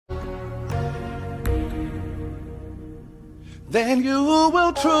then you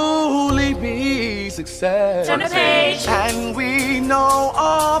will truly be success. Turn the page. And we know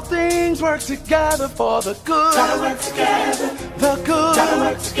all things work together for the good. Gotta work together. The good. Gotta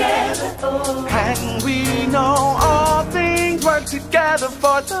work together. Oh. And we know all things work together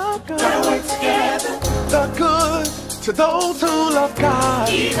for the good. Gotta work together. The good to those who love God.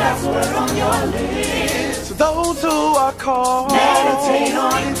 Keep God's word on your lips. To those who are called. Meditate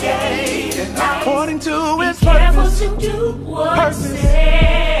on it day and night. According to His Careful purpose. to do what Purpose. He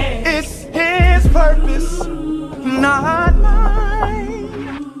says. It's His purpose, not mine.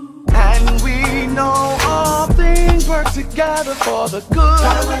 And we know all things work together for the good.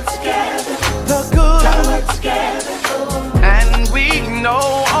 Gotta work together. The good. Gotta work together. Oh. And we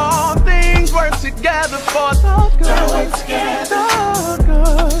know all things work together for the good. Gotta work together. The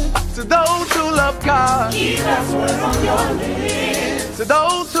good. To those who love God. Keep God's word on your lips. To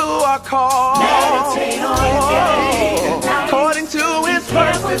those who are called. Meditate on it day and night. According to His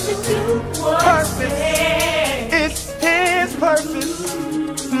Careful purpose. to do what Purpose. He says. It's His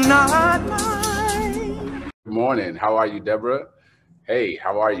purpose, not mine. Good morning. How are you, Deborah? Hey,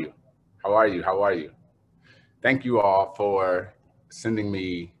 how are you? How are you? How are you? Thank you all for sending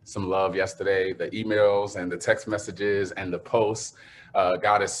me some love yesterday, the emails and the text messages and the posts.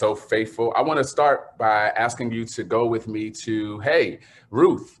 God is so faithful. I want to start by asking you to go with me to, hey,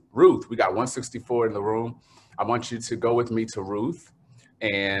 Ruth, we got 164 in the room. I want you to go with me to Ruth,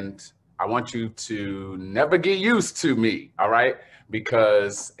 and I want you to never get used to me, all right?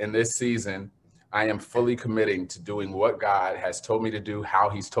 Because in this season, I am fully committing to doing what God has told me to do, how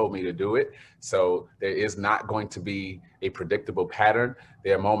He's told me to do it. So there is not going to be a predictable pattern.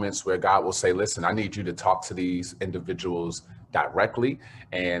 There are moments where God will say, listen, I need you to talk to these individuals directly.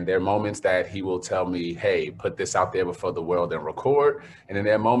 And there are moments that He will tell me, hey, put this out there before the world and record. And then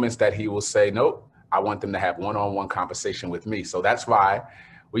there are moments that He will say, nope, I want them to have one-on-one conversation with me. So that's why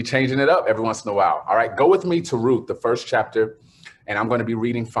we changing it up every once in a while. All right, go with me to Ruth, the first chapter. And I'm going to be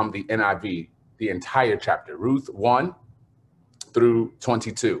reading from the NIV, the entire chapter, Ruth 1 through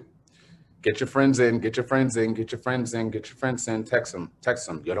 22. Get your friends in, get your friends in, get your friends in, get your friends in, text them.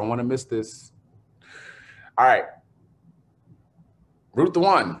 You don't want to miss this. All right. Ruth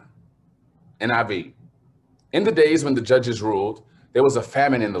 1, NIV. In the days when the judges ruled, there was a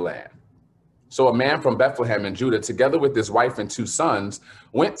famine in the land. So a man from Bethlehem in Judah, together with his wife and 2 sons,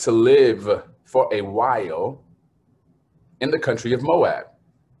 went to live for a while in the country of Moab.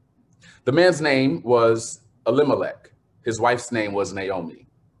 The man's name was Elimelech. His wife's name was Naomi.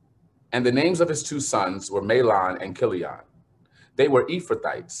 And the names of his 2 sons were Mahlon and Chilion. They were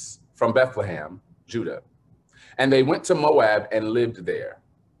Ephrathites from Bethlehem, Judah. And they went to Moab and lived there.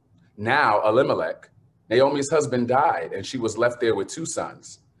 Now Elimelech, Naomi's husband, died, and she was left there with 2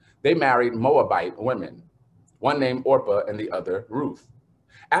 sons. They married Moabite women, one named Orpah and the other Ruth.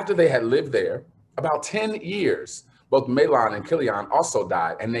 After they had lived there about 10 years, both Mahlon and Chilion also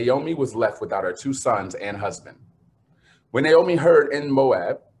died, and Naomi was left without her 2 sons and husband. When Naomi heard in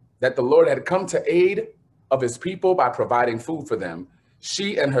Moab that the Lord had come to aid of His people by providing food for them,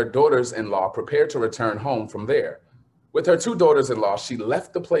 she and her daughters-in-law prepared to return home from there. With her 2 daughters-in-law, she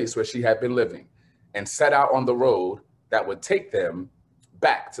left the place where she had been living and set out on the road that would take them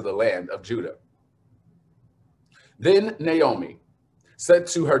back to the land of Judah. Then Naomi said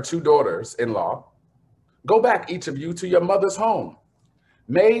to her 2 daughters-in-law, go back, each of you, to your mother's home.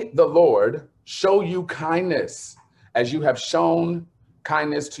 May the Lord show you kindness as you have shown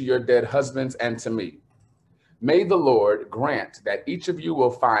kindness to your dead husbands and to me. May the Lord grant that each of you will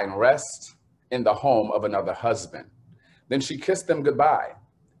find rest in the home of another husband. Then she kissed them goodbye,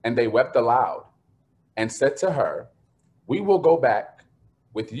 and they wept aloud and said to her, we will go back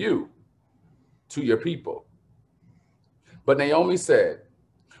with you to your people. But Naomi said,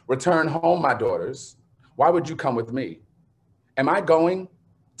 return home, my daughters. Why would you come with me? Am I going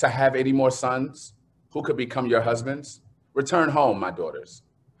to have any more sons who could become your husbands? Return home, my daughters.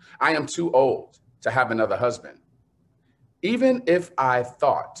 I am too old to have another husband. Even if I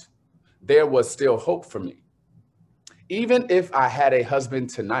thought there was still hope for me, even if I had a husband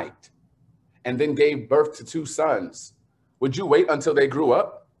tonight and then gave birth to 2 sons, would you wait until they grew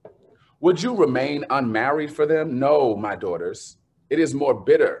up? Would you remain unmarried for them? No, my daughters. It is more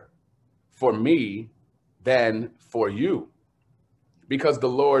bitter for me than for you, because the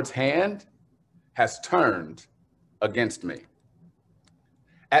Lord's hand has turned against me.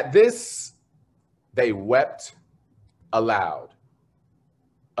 At this, they wept aloud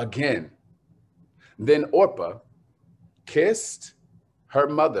again. Then Orpah kissed her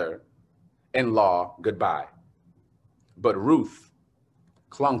mother-in-law goodbye, but Ruth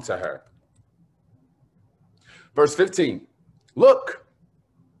clung to her. Verse 15, Look,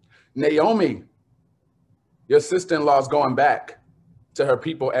 Naomi, your sister-in-law is going back to her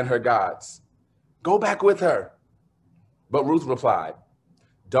people and her gods. Go back with her. But Ruth replied,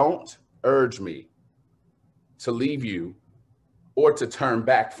 don't urge me to leave you or to turn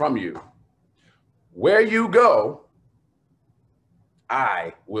back from you. Where you go,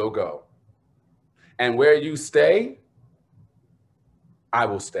 I will go. And where you stay, I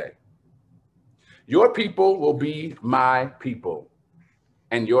will stay. Your people will be my people,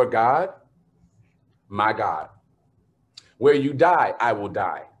 and your God, my God. Where you die, I will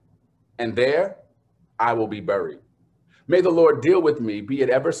die, and there I will be buried. May the Lord deal with me, be it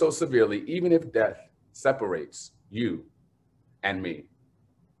ever so severely, even if death separates you and me.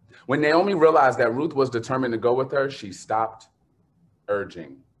 When Naomi realized that Ruth was determined to go with her, she stopped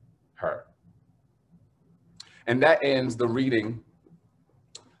urging her. And that ends the reading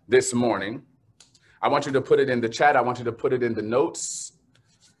this morning. I want you to put it in the chat. I want you to put it in the notes.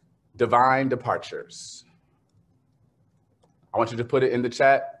 Divine departures. I want you to put it in the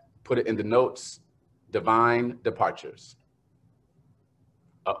chat, put it in the notes. Divine departures.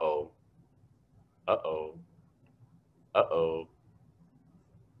 Uh-oh. Uh-oh. Uh-oh.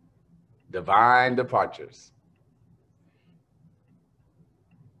 Divine departures.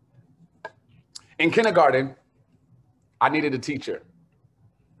 In kindergarten, I needed a teacher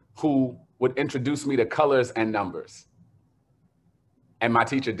who would introduce me to colors and numbers. And my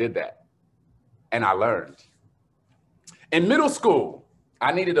teacher did that. And I learned. In middle school,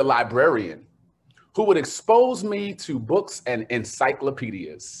 I needed a librarian who would expose me to books and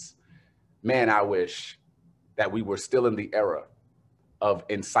encyclopedias. Man, I wish that we were still in the era of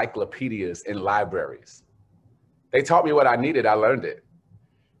encyclopedias in libraries. They taught me what I needed, I learned it.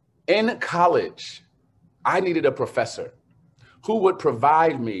 In college, I needed a professor who would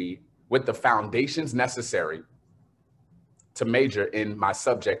provide me with the foundations necessary to major in my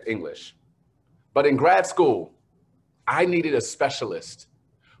subject, English. But in grad school, I needed a specialist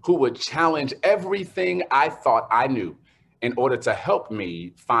who would challenge everything I thought I knew in order to help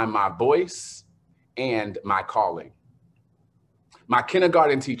me find my voice and my calling. My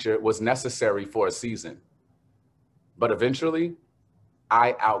kindergarten teacher was necessary for a season, but eventually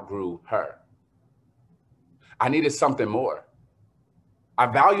I outgrew her. I needed something more. I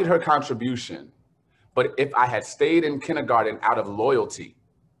valued her contribution, but if I had stayed in kindergarten out of loyalty,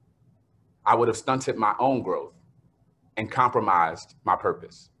 I would have stunted my own growth and compromised my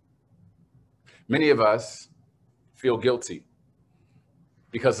purpose. Many of us feel guilty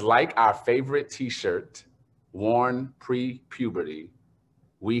because, like our favorite t-shirt worn pre-puberty,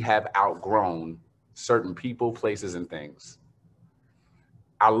 we have outgrown certain people, places, and things.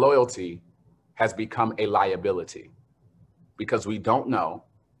 Our loyalty has become a liability because we don't know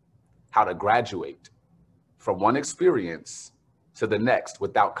how to graduate from one experience to the next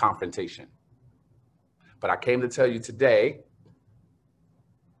without confrontation. But I came to tell you today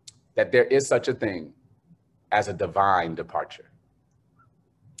that there is such a thing as a divine departure.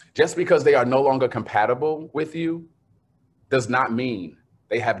 Just because they are no longer compatible with you does not mean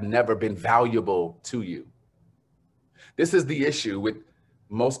they have never been valuable to you. This is the issue with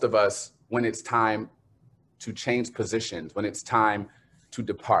most of us when it's time to change positions, when it's time to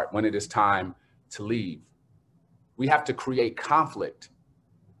depart, when it is time to leave. We have to create conflict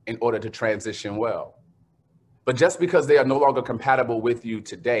in order to transition well. But just because they are no longer compatible with you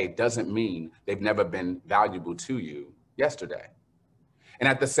today doesn't mean they've never been valuable to you yesterday. And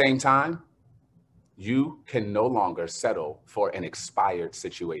at the same time, you can no longer settle for an expired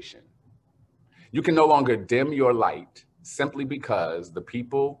situation. You can no longer dim your light simply because the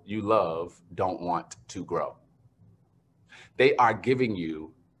people you love don't want to grow. They are giving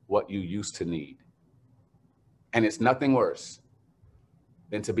you what you used to need. And it's nothing worse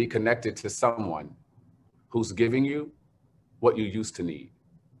than to be connected to someone who's giving you what you used to need.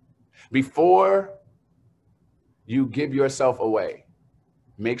 Before you give yourself away,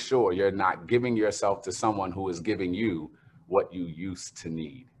 make sure you're not giving yourself to someone who is giving you what you used to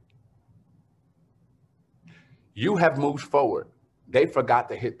need. You have moved forward. They forgot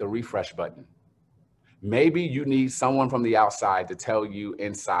to hit the refresh button. Maybe you need someone from the outside to tell you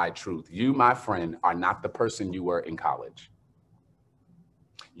inside truth. You, my friend, are not the person you were in college.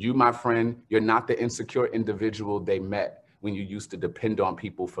 You, my friend, you're not the insecure individual they met when you used to depend on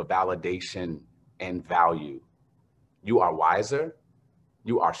people for validation and value. You are wiser,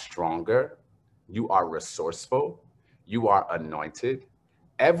 you are stronger, you are resourceful, you are anointed.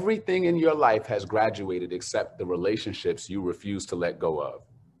 Everything in your life has graduated except the relationships you refuse to let go of.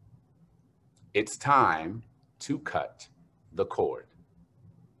 It's time to cut the cord.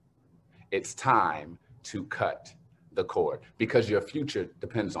 It's time to cut the cord because your future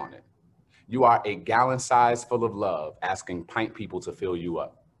depends on it. You are a gallon size full of love asking pint people to fill you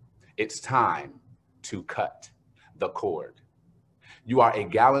up. It's time to cut the cord. You are a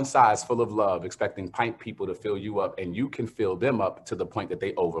gallon size full of love expecting pint people to fill you up, and you can fill them up to the point that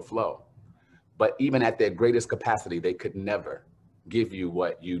they overflow. But even at their greatest capacity, they could never give you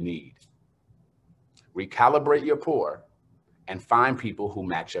what you need. Recalibrate your pour and find people who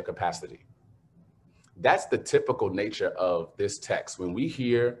match your capacity. That's the typical nature of this text. When we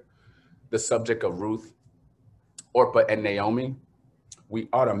hear the subject of Ruth, Orpah, and Naomi, we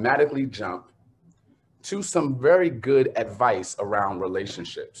automatically jump to some very good advice around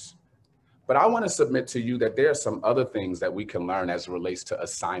relationships. But I want to submit to you that there are some other things that we can learn as it relates to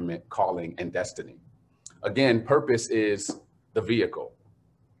assignment, calling, and destiny. Again, purpose is the vehicle.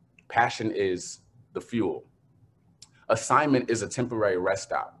 Passion is the fuel. Assignment is a temporary rest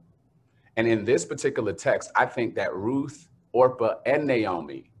stop. And in this particular text, I think that Ruth, Orpah, and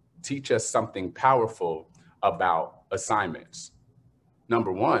Naomi teach us something powerful about assignments.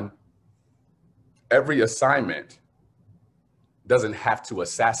 Number one, every assignment doesn't have to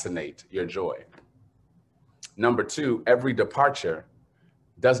assassinate your joy. Number two, every departure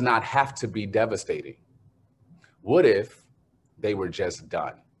does not have to be devastating. What if they were just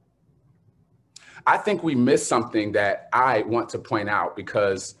done? I think we miss something that I want to point out,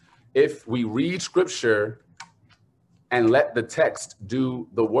 because if we read scripture and let the text do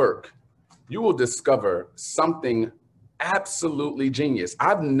the work, you will discover something absolutely genius.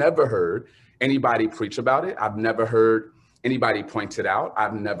 I've never heard anybody preach about it. I've never heard anybody point it out.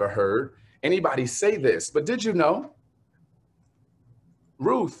 I've never heard anybody say this. But did you know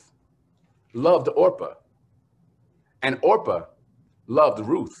Ruth loved Orpah, and Orpah loved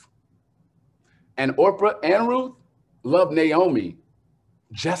Ruth, and Orpah and Ruth loved Naomi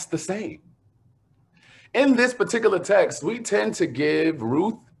just the same? In this particular text, we tend to give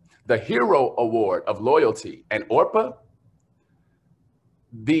Ruth the hero award of loyalty, and Orpah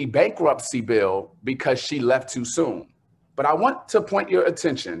the bankruptcy bill because she left too soon. But I want to point your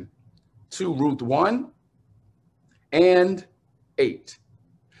attention to Ruth 1 and 8.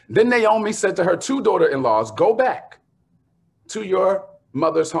 Then Naomi said to her two daughter-in-laws, "Go back to your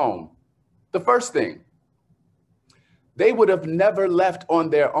mother's home." The first thing, they would have never left on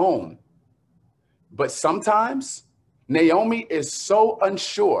their own. But sometimes Naomi is so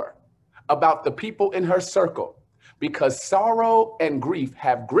unsure about the people in her circle because sorrow and grief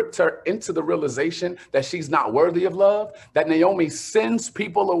have gripped her into the realization that she's not worthy of love, that Naomi sends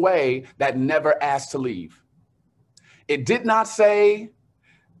people away that never asked to leave. It did not say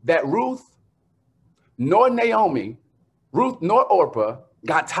that Ruth nor Orpah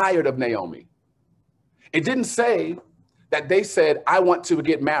got tired of Naomi. It didn't say that they said, "I want to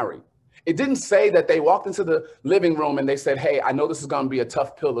get married." It didn't say that they walked into the living room and they said, "Hey, I know this is going to be a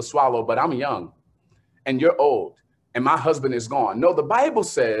tough pill to swallow, but I'm young and you're old and my husband is gone." No, the Bible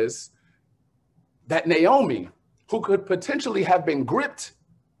says that Naomi, who could potentially have been gripped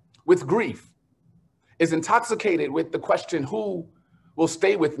with grief, is intoxicated with the question, who will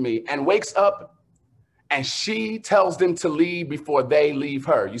stay with me, and wakes up and she tells them to leave before they leave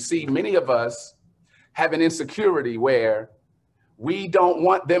her. You see, many of us have an insecurity where we don't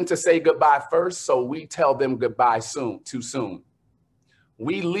want them to say goodbye first, so we tell them goodbye too soon.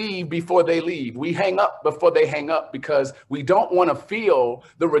 We leave before they leave. We hang up before they hang up because we don't want to feel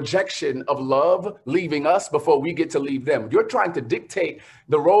the rejection of love leaving us before we get to leave them. You're trying to dictate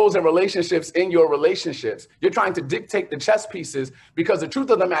the roles and relationships in your relationships. You're trying to dictate the chess pieces because the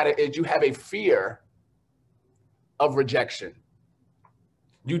truth of the matter is you have a fear of rejection.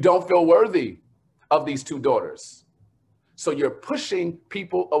 You don't feel worthy of these two daughters. So you're pushing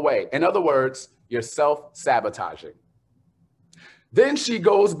people away. In other words, you're self-sabotaging. Then she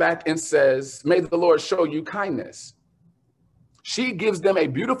goes back and says, "May the Lord show you kindness." She gives them a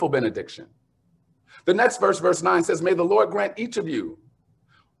beautiful benediction. The next verse, verse 9 says, "May the Lord grant each of you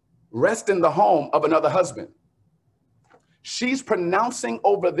rest in the home of another husband." She's pronouncing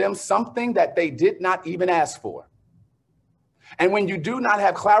over them something that they did not even ask for. And when you do not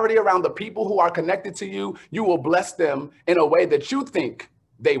have clarity around the people who are connected to you, you will bless them in a way that you think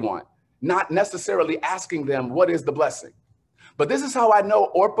they want, not necessarily asking them what is the blessing. But this is how I know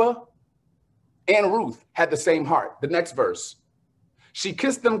Orpah and Ruth had the same heart. The next verse, "She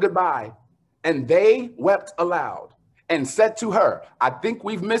kissed them goodbye, and they wept aloud and said to her," I think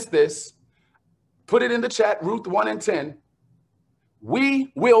we've missed this. Put it in the chat, Ruth 1 and 10.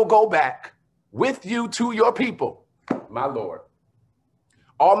 "We will go back with you to your people." My Lord.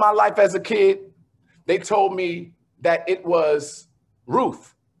 All my life as a kid, they told me that it was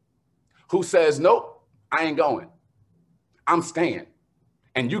Ruth who says, "Nope, I ain't going." I'm staying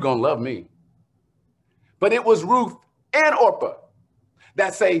and you're going to love me. But it was Ruth and Orpah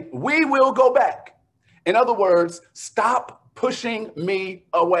that say, we will go back. In other words, stop pushing me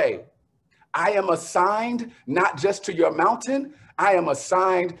away. I am assigned not just to your mountain, I am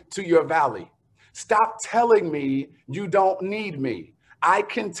assigned to your valley. Stop telling me you don't need me. I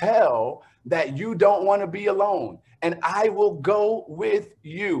can tell that you don't want to be alone, and I will go with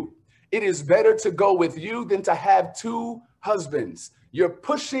you. It is better to go with you than to have two husbands. You're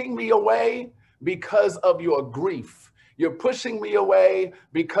pushing me away because of your grief. You're pushing me away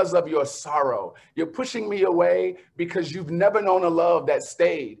because of your sorrow. You're pushing me away because you've never known a love that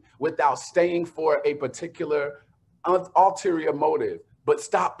stayed without staying for a particular ulterior motive. But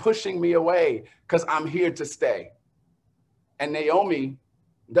stop pushing me away because I'm here to stay. And Naomi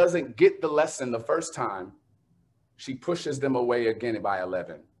doesn't get the lesson the first time. She pushes them away again by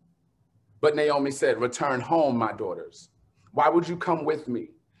 11. But Naomi said, return home, my daughters. Why would you come with me?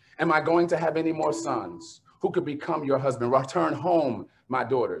 Am I going to have any more sons who could become your husband? Return home, my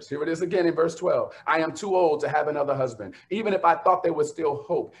daughters. Here it is again in verse 12. I am too old to have another husband. Even if I thought there was still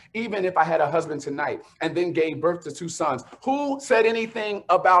hope, even if I had a husband tonight and then gave birth to two sons, who said anything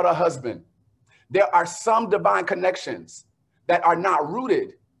about a husband? There are some divine connections that are not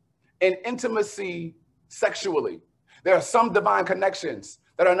rooted in intimacy sexually. There are some divine connections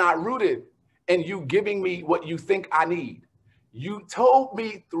that are not rooted in you giving me what you think I need. You told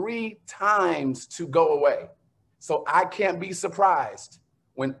me 3 times to go away. So I can't be surprised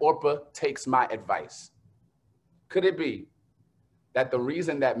when Orpah takes my advice. Could it be that the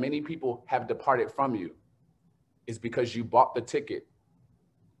reason that many people have departed from you is because you bought the ticket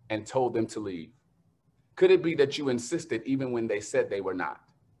and told them to leave? Could it be that you insisted even when they said they were not?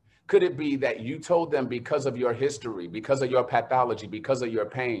 Could it be that you told them because of your history, because of your pathology, because of your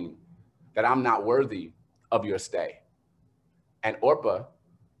pain, that I'm not worthy of your stay? And Orpah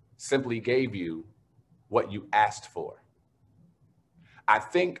simply gave you what you asked for. I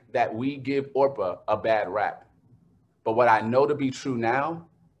think that we give Orpah a bad rap, but what I know to be true now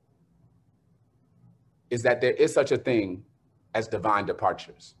is that there is such a thing as divine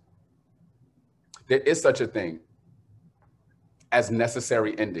departures. There is such a thing as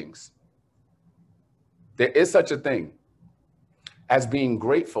necessary endings. There is such a thing as being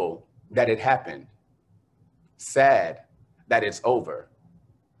grateful that it happened, sad that it's over,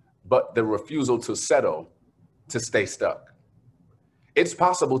 but the refusal to settle, to stay stuck. It's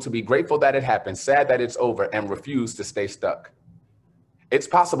possible to be grateful that it happened, sad that it's over, and refuse to stay stuck. It's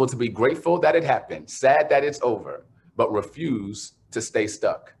possible to be grateful that it happened, sad that it's over, but refuse to stay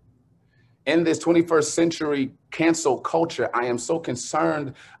stuck. In this 21st century cancel culture, I am so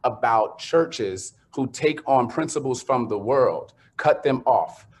concerned about churches who take on principles from the world, cut them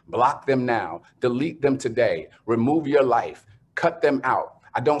off, block them now, delete them today, remove your life, cut them out.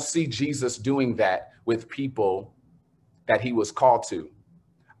 I don't see Jesus doing that with people that he was called to.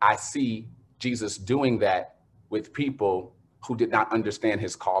 I see Jesus doing that with people who did not understand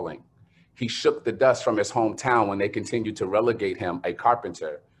his calling. He shook the dust from his hometown when they continued to relegate him a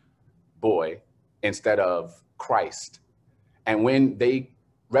carpenter boy instead of Christ. And when they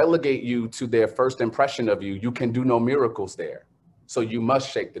relegate you to their first impression of you, you can do no miracles there. So you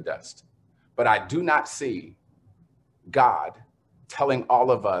must shake the dust. But I do not see God telling all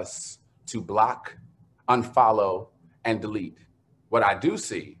of us to block, unfollow, and delete. What I do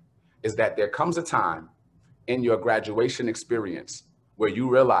see is that there comes a time in your graduation experience where you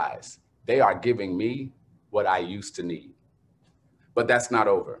realize they are giving me what I used to need. But that's not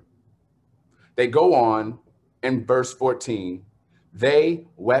over. They go on in verse 14, they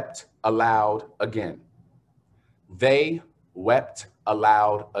wept aloud again. They wept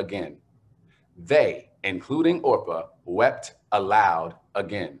aloud again. They, including Orpah, wept aloud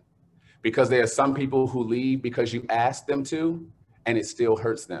again. Because there are some people who leave because you asked them to, and it still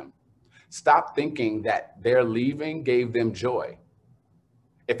hurts them. Stop thinking that their leaving gave them joy.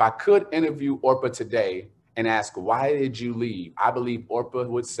 If I could interview Orpah today and ask, why did you leave? I believe Orpah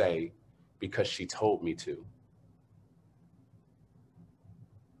would say, because she told me to.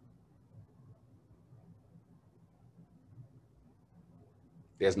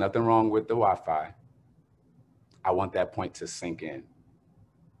 There's nothing wrong with the Wi-Fi. I want that point to sink in.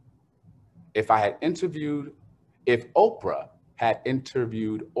 If Oprah had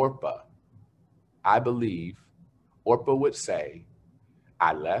interviewed Orpah, I believe Orpah would say,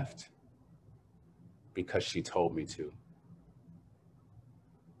 I left because she told me to.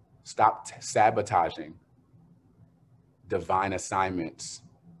 Stop sabotaging divine assignments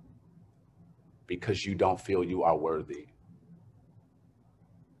because you don't feel you are worthy.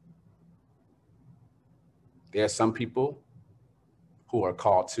 There are some people who are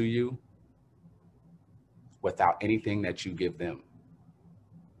called to you without anything that you give them.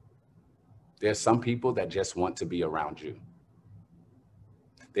 There's some people that just want to be around you.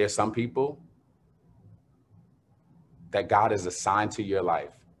 There's some people that God has assigned to your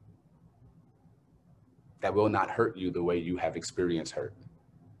life that will not hurt you the way you have experienced hurt.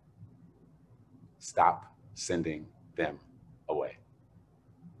 Stop sending them away.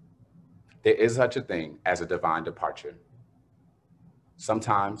 There is such a thing as a divine departure.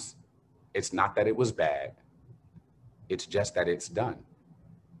 Sometimes it's not that it was bad, it's just that it's done.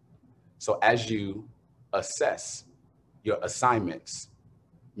 So as you assess your assignments,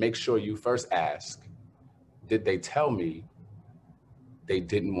 make sure you first ask, did they tell me they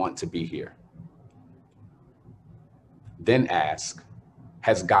didn't want to be here? Then ask,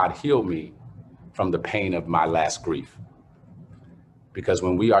 has God healed me from the pain of my last grief? Because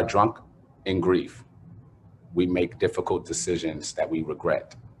when we are drunk in grief, we make difficult decisions that we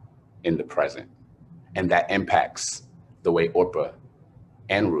regret in the present. And that impacts the way Orpah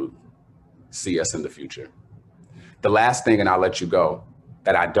and Ruth see us in the future. The last thing, and I'll let you go,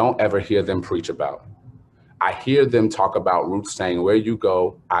 that I don't ever hear them preach about. I hear them talk about Ruth saying, where you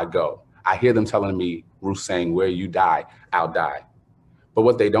go, I go. I hear them telling me, Ruth saying, where you die, I'll die. But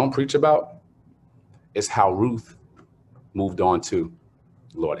what they don't preach about is how Ruth moved on to,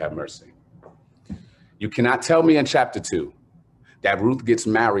 Lord have mercy. You cannot tell me in chapter 2 that Ruth gets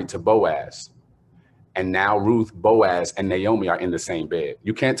married to Boaz, and now Ruth, Boaz, and Naomi are in the same bed.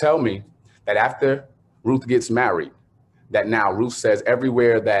 You can't tell me that after Ruth gets married, that now Ruth says,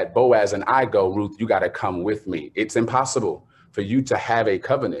 everywhere that Boaz and I go, Ruth, you got to come with me. It's impossible for you to have a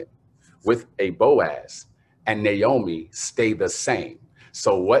covenant with a Boaz and Naomi stay the same.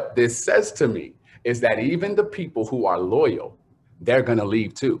 So what this says to me is that even the people who are loyal, they're going to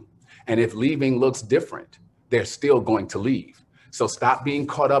leave too. And if leaving looks different, they're still going to leave. So stop being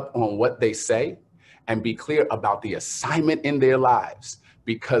caught up on what they say and be clear about the assignment in their lives,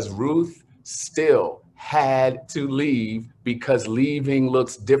 because Ruth still had to leave because leaving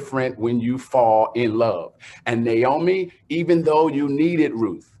looks different when you fall in love. And Naomi, even though you needed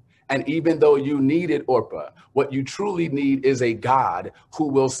Ruth, and even though you needed Orpah, what you truly need is a God who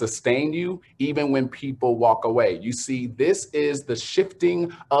will sustain you even when people walk away. You see, this is the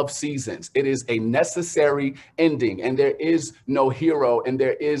shifting of seasons. It is a necessary ending, and there is no hero and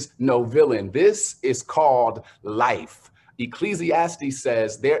there is no villain. This is called life. Ecclesiastes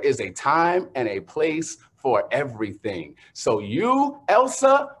says there is a time and a place for everything. So you,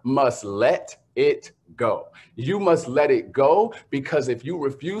 Elsa, must let it go. You must let it go, because if you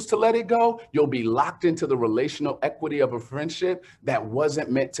refuse to let it go, you'll be locked into the relational equity of a friendship that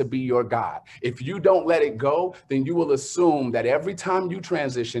wasn't meant to be your God. If you don't let it go, then you will assume that every time you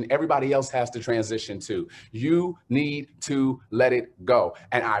transition, everybody else has to transition too. You need to let it go.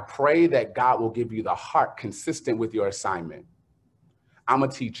 And I pray that God will give you the heart consistent with your assignment. I'm a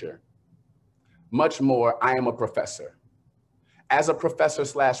teacher. Much more, I am a professor. As a professor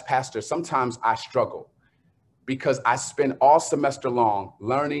 / pastor, sometimes I struggle because I spend all semester long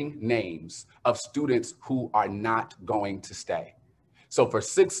learning names of students who are not going to stay. So for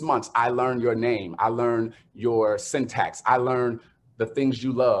 6 months, I learned your name. I learned your syntax. I learned the things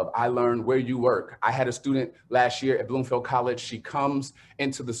you love. I learned where you work. I had a student last year at Bloomfield College. She comes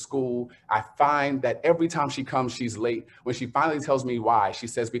into the school. I find that every time she comes, she's late. When she finally tells me why, she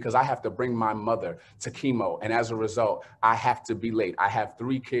says, because I have to bring my mother to chemo. And as a result, I have to be late. I have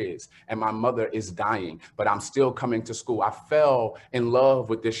 3 kids and my mother is dying, but I'm still coming to school. I fell in love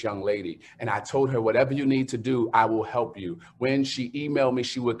with this young lady. And I told her, whatever you need to do, I will help you. When she emailed me,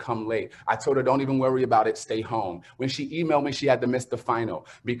 she would come late. I told her, don't even worry about it. Stay home. When she emailed me, she had to miss the final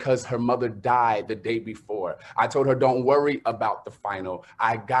because her mother died the day before. I told her, don't worry about the final.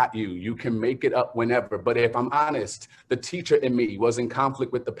 I got you. You can make it up whenever. But if I'm honest, the teacher in me was in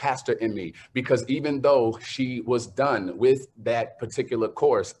conflict with the pastor in me, because even though she was done with that particular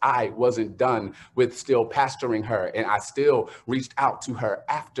course, I wasn't done with still pastoring her. And I still reached out to her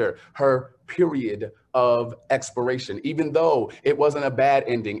after her period of expiration. Even though it wasn't a bad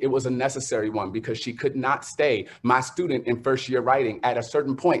ending, it was a necessary one, because she could not stay my student in first year writing. At a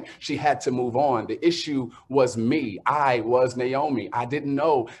certain point, she had to move on. The issue was me. I was Naomi. I didn't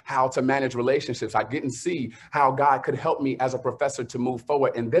know how to manage relationships. I didn't see how God could help me as a professor to move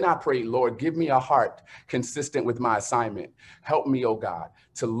forward. And then I prayed, Lord, give me a heart consistent with my assignment. Help me, oh God,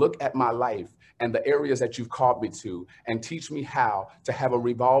 to look at my life and the areas that you've called me to, and teach me how to have a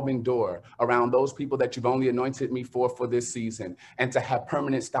revolving door around those people that you've only anointed me for this season, and to have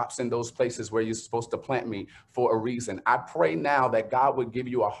permanent stops in those places where you're supposed to plant me for a reason. I pray now that God would give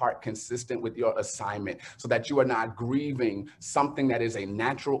you a heart consistent with your assignment, so that you are not grieving something that is a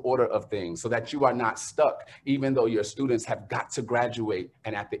natural order of things, so that you are not stuck, even though your students have got to graduate.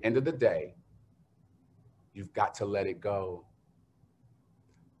 And at the end of the day, you've got to let it go.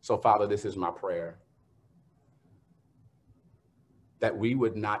 So, Father, this is my prayer, that we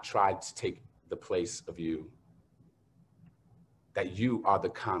would not try to take the place of you, that you are the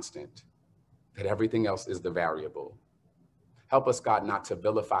constant, that everything else is the variable. Help us, God, not to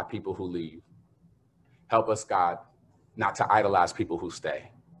vilify people who leave. Help us, God, not to idolize people who stay.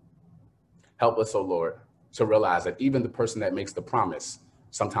 Help us, oh Lord, to realize that even the person that makes the promise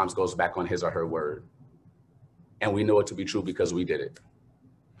sometimes goes back on his or her word. And we know it to be true because we did it.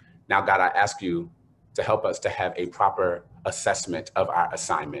 Now, God, I ask you to help us to have a proper assessment of our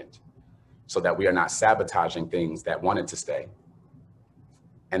assignment, so that we are not sabotaging things that wanted to stay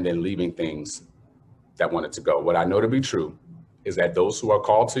and then leaving things that wanted to go. What I know to be true is that those who are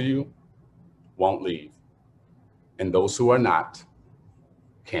called to you won't leave, and those who are not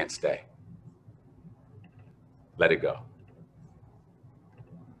can't stay. Let it go.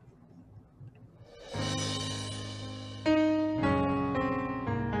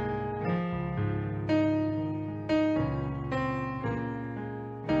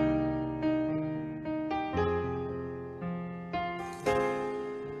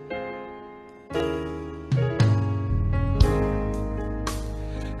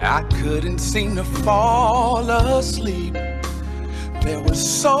 I couldn't seem to fall asleep. There was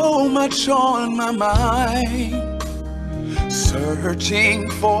so much on my mind, searching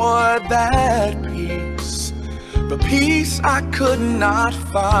for that peace, the peace I could not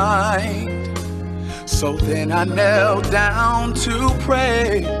find. So then I knelt down to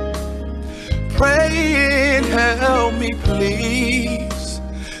pray, praying, help me please.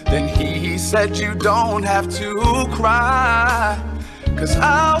 Then he said, you don't have to cry, 'cause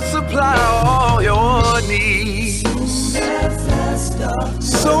I'll supply all your needs.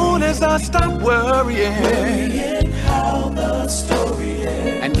 Soon as I stop worrying how the story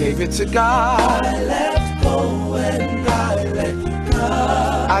ends, and gave it to God, I let go and I let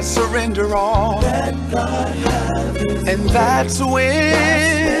God. I surrender all, let God have His and way. That's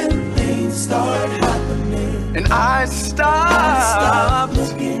when things start happening, and I stop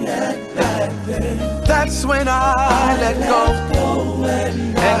looking at back then. That's when I let go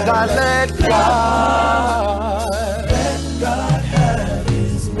and I let God. Let God have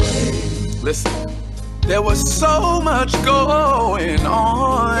His way. Listen, there was so much going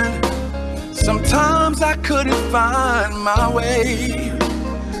on. Sometimes I couldn't find my way,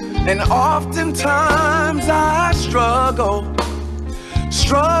 and oftentimes I struggled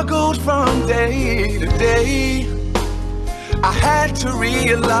from day to day. I had to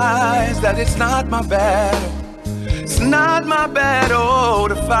realize that it's not my battle. It's not my battle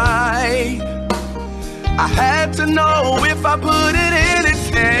to fight. I had to know if I put it in His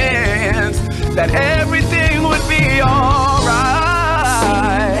hands, that everything would be alright.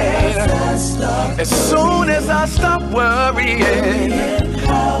 As soon as I stopped worrying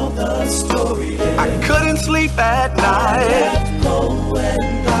how the story ends, I couldn't sleep at night.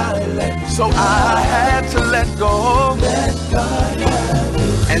 So I had to let go. Let God have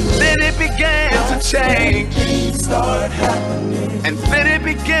it. And then it began to change. And then it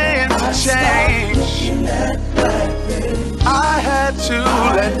began to change. I had to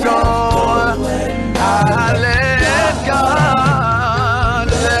let go. I let God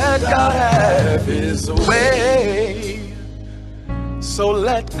have His way. So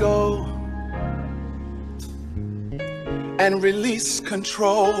let go and release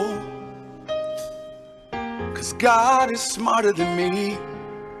control, 'cause God is smarter than me.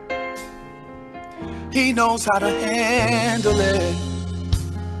 He knows how to handle it.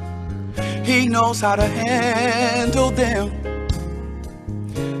 He knows how to handle them.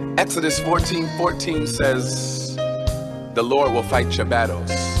 Exodus 14:14 says, the Lord will fight your battles.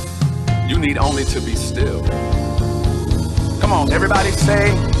 You need only to be still. Come on, everybody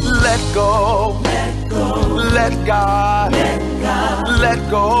say, let go. Let go. Let God. Let God. Let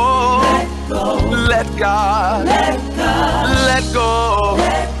go. Let go. Let God. Let God. Let go.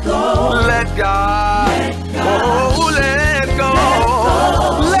 Let go. Let God. Let God. Oh, let go.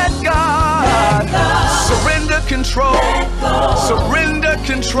 Let God. Let God. Surrender control. Let go. Surrender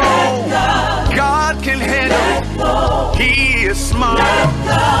control. Let God. God can handle it. He is smart.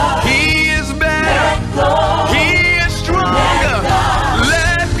 He is better. He is stronger. Let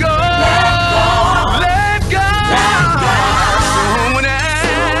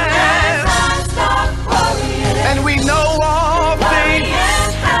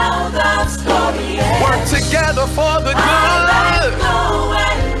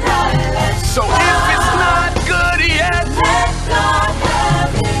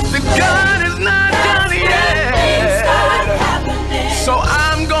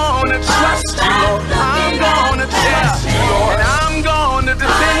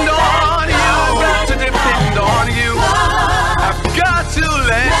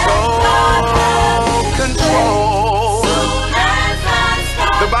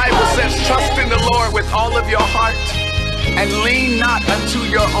to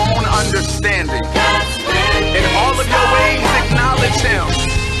your own understanding. In all of your ways, acknowledge him,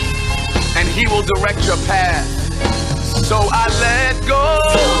 and he will direct your path. So I let go.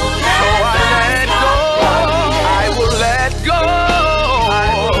 So I let go. I will let go. I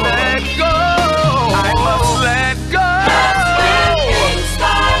will let go. I must let go.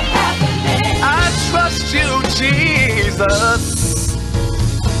 I trust you, Jesus.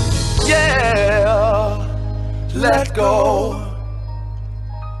 Yeah. Let go.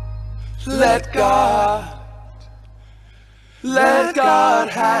 Let God. Let God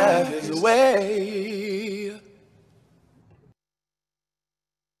have his way.